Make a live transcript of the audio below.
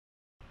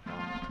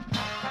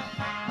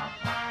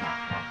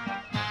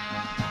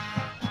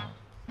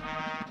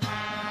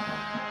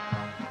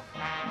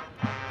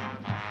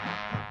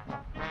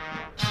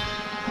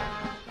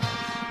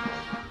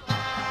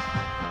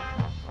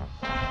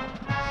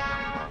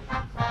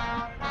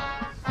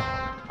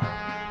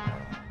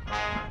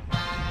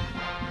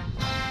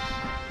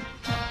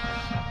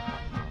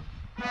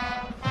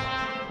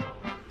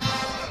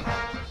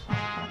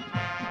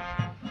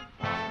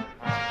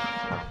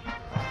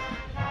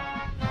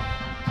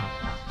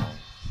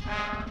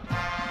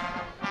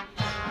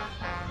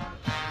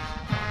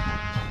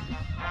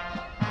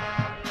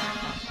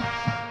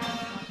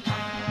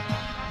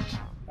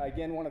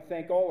again want to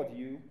thank all of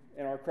you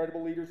and our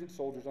credible leaders and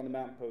soldiers on the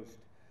mountain post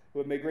who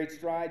have made great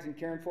strides in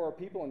caring for our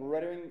people and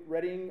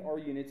readying our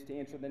units to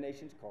answer the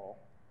nation's call.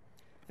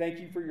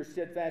 Thank you for your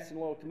steadfast and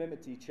loyal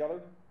commitment to each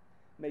other,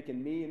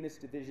 making me and this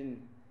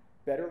division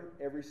better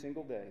every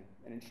single day,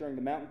 and ensuring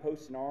the mountain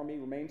post and Army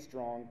remain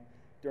strong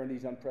during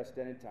these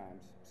unprecedented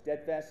times.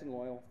 Steadfast and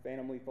loyal,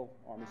 Phantom Lethal,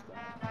 Army Strong.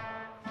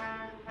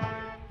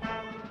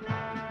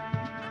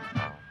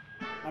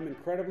 I'm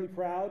incredibly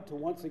proud to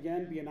once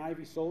again be an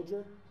Ivy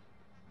soldier,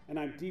 and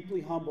I'm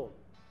deeply humbled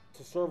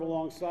to serve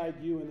alongside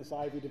you in this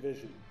Ivy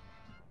division.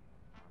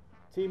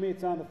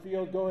 Teammates on the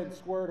field, go ahead and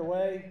square it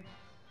away.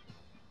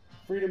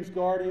 Freedom's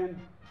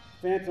Guardian,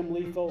 Phantom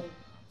Lethal,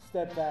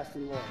 Steadfast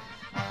and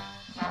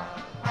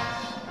Loyal.